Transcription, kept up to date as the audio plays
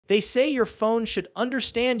They say your phone should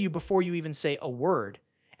understand you before you even say a word.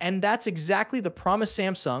 And that's exactly the promise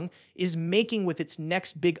Samsung is making with its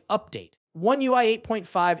next big update. One UI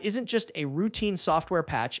 8.5 isn't just a routine software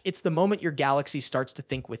patch, it's the moment your Galaxy starts to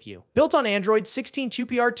think with you. Built on Android 16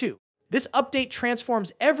 2PR2, this update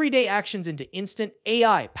transforms everyday actions into instant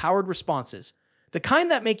AI-powered responses. The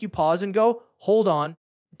kind that make you pause and go, hold on,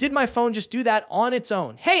 did my phone just do that on its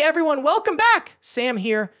own? Hey everyone, welcome back! Sam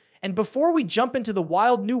here. And before we jump into the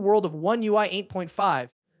wild new world of One UI 8.5,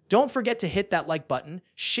 don't forget to hit that like button,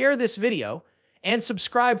 share this video, and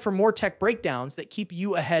subscribe for more tech breakdowns that keep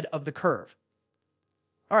you ahead of the curve.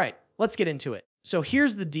 All right, let's get into it. So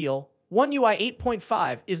here's the deal. One UI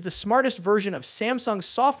 8.5 is the smartest version of Samsung's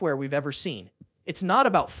software we've ever seen. It's not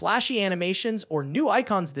about flashy animations or new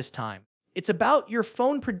icons this time. It's about your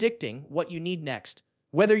phone predicting what you need next,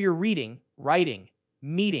 whether you're reading, writing,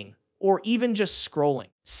 meeting, or even just scrolling.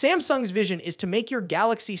 Samsung's vision is to make your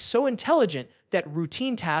Galaxy so intelligent that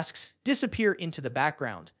routine tasks disappear into the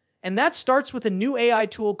background. And that starts with a new AI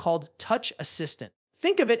tool called Touch Assistant.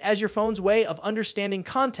 Think of it as your phone's way of understanding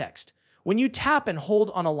context when you tap and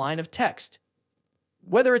hold on a line of text.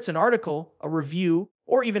 Whether it's an article, a review,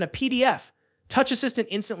 or even a PDF, Touch Assistant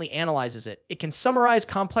instantly analyzes it. It can summarize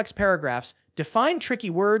complex paragraphs, define tricky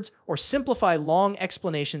words, or simplify long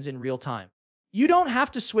explanations in real time. You don't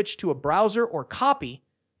have to switch to a browser or copy,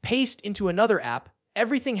 paste into another app.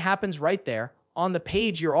 Everything happens right there on the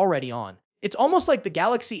page you're already on. It's almost like the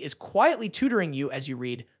Galaxy is quietly tutoring you as you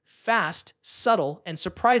read, fast, subtle, and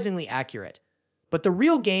surprisingly accurate. But the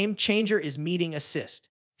real game changer is Meeting Assist.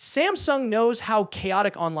 Samsung knows how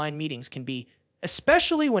chaotic online meetings can be,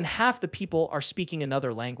 especially when half the people are speaking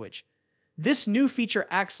another language. This new feature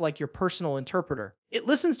acts like your personal interpreter. It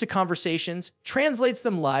listens to conversations, translates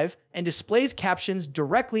them live, and displays captions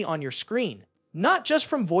directly on your screen. Not just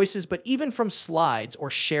from voices, but even from slides or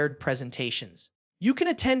shared presentations. You can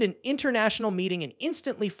attend an international meeting and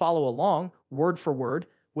instantly follow along, word for word,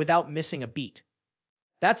 without missing a beat.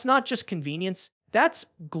 That's not just convenience, that's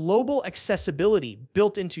global accessibility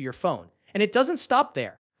built into your phone. And it doesn't stop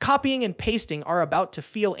there. Copying and pasting are about to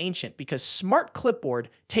feel ancient because Smart Clipboard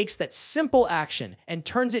takes that simple action and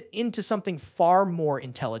turns it into something far more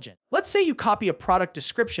intelligent. Let's say you copy a product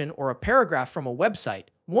description or a paragraph from a website.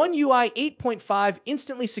 One UI 8.5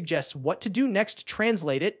 instantly suggests what to do next to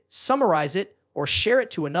translate it, summarize it, or share it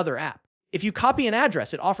to another app. If you copy an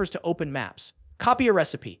address, it offers to open maps. Copy a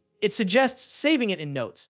recipe. It suggests saving it in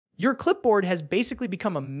notes. Your clipboard has basically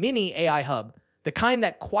become a mini AI hub, the kind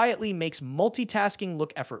that quietly makes multitasking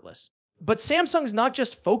look effortless. But Samsung's not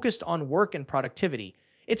just focused on work and productivity,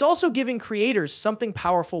 it's also giving creators something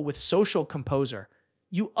powerful with Social Composer.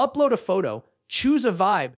 You upload a photo, choose a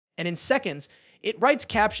vibe, and in seconds, it writes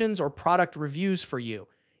captions or product reviews for you.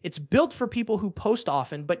 It's built for people who post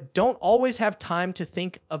often but don't always have time to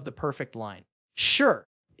think of the perfect line. Sure,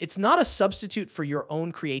 it's not a substitute for your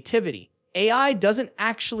own creativity. AI doesn't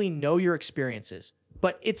actually know your experiences,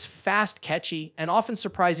 but it's fast, catchy, and often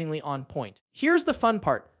surprisingly on point. Here's the fun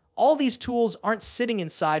part. All these tools aren't sitting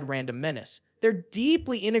inside Random Menace. They're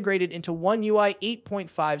deeply integrated into One UI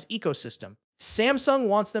 8.5's ecosystem. Samsung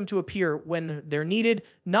wants them to appear when they're needed,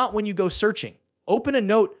 not when you go searching. Open a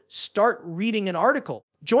note, start reading an article,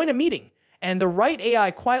 join a meeting, and the right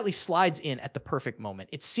AI quietly slides in at the perfect moment.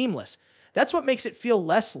 It's seamless. That's what makes it feel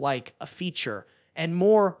less like a feature and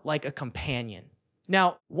more like a companion.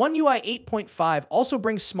 Now, One UI 8.5 also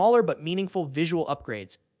brings smaller but meaningful visual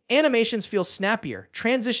upgrades. Animations feel snappier,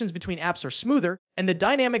 transitions between apps are smoother, and the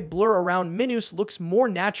dynamic blur around menus looks more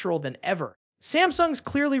natural than ever. Samsung's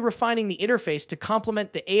clearly refining the interface to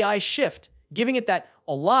complement the AI shift, giving it that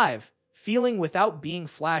alive feeling without being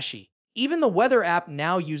flashy. Even the weather app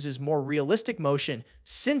now uses more realistic motion,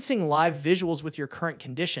 sensing live visuals with your current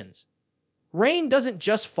conditions. Rain doesn't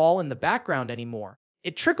just fall in the background anymore.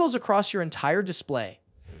 It trickles across your entire display.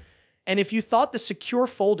 And if you thought the secure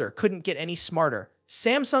folder couldn't get any smarter,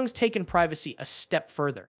 Samsung's taken privacy a step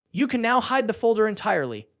further. You can now hide the folder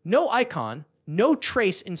entirely. No icon, no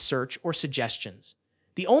trace in search or suggestions.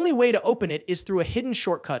 The only way to open it is through a hidden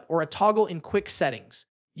shortcut or a toggle in quick settings.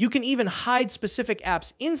 You can even hide specific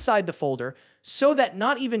apps inside the folder so that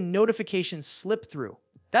not even notifications slip through.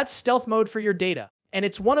 That's stealth mode for your data. And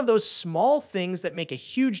it's one of those small things that make a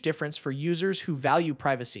huge difference for users who value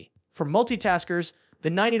privacy. For multitaskers, the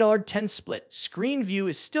 $90 10 split screen view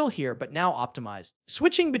is still here, but now optimized.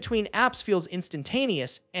 Switching between apps feels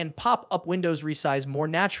instantaneous, and pop-up windows resize more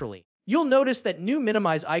naturally. You'll notice that new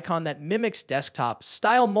minimize icon that mimics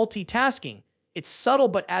desktop-style multitasking. It's subtle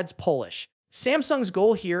but adds polish. Samsung's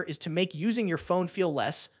goal here is to make using your phone feel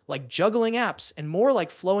less like juggling apps and more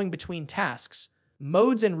like flowing between tasks.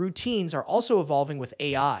 modes and routines are also evolving with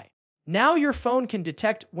AI. Now your phone can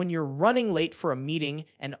detect when you're running late for a meeting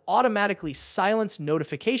and automatically silence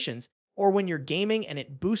notifications, or when you're gaming and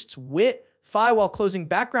it boosts Wi-Fi while closing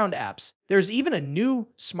background apps. There's even a new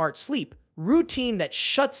smart sleep routine that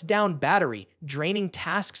shuts down battery, draining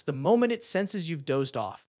tasks the moment it senses you've dozed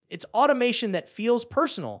off. It's automation that feels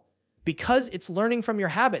personal because it's learning from your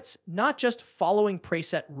habits, not just following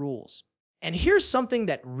preset rules. And here's something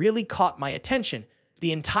that really caught my attention.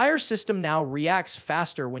 The entire system now reacts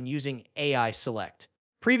faster when using AI Select.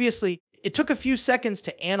 Previously, it took a few seconds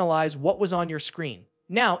to analyze what was on your screen.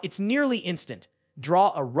 Now, it's nearly instant.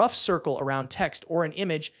 Draw a rough circle around text or an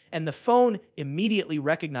image, and the phone immediately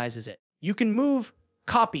recognizes it. You can move,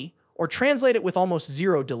 copy, or translate it with almost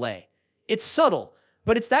zero delay. It's subtle,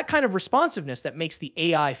 but it's that kind of responsiveness that makes the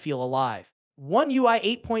AI feel alive. One UI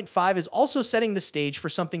 8.5 is also setting the stage for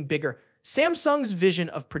something bigger: Samsung's vision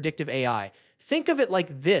of predictive AI. Think of it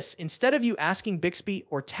like this: instead of you asking Bixby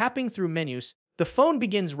or tapping through menus, the phone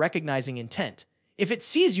begins recognizing intent. If it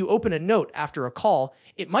sees you open a note after a call,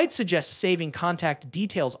 it might suggest saving contact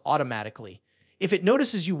details automatically. If it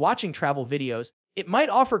notices you watching travel videos, it might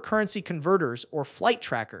offer currency converters or flight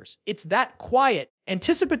trackers. It's that quiet,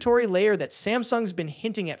 anticipatory layer that Samsung's been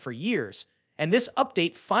hinting at for years, and this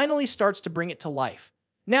update finally starts to bring it to life.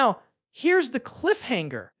 Now, here's the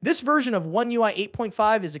cliffhanger. This version of One UI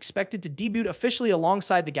 8.5 is expected to debut officially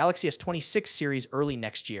alongside the Galaxy S26 series early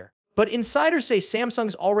next year. But insiders say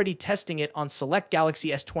Samsung's already testing it on select Galaxy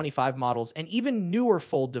S25 models and even newer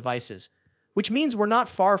Fold devices, which means we're not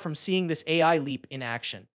far from seeing this AI leap in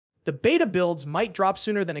action. The beta builds might drop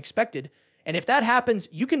sooner than expected, and if that happens,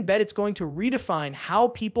 you can bet it's going to redefine how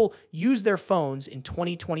people use their phones in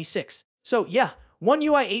 2026. So yeah, One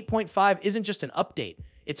UI 8.5 isn't just an update.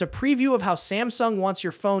 It's a preview of how Samsung wants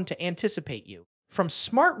your phone to anticipate you. From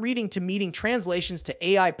smart reading to meeting translations to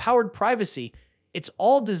AI-powered privacy, it's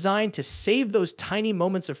all designed to save those tiny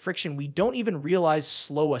moments of friction we don't even realize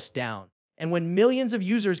slow us down. And when millions of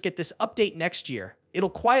users get this update next year, it'll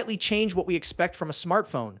quietly change what we expect from a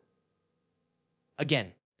smartphone.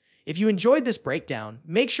 Again, if you enjoyed this breakdown,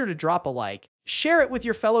 make sure to drop a like, share it with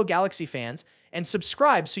your fellow Galaxy fans, and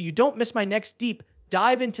subscribe so you don't miss my next deep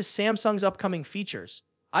dive into Samsung's upcoming features.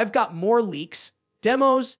 I've got more leaks,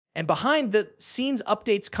 demos, and behind-the-scenes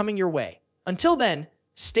updates coming your way. Until then,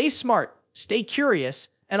 stay smart, stay curious,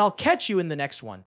 and I'll catch you in the next one.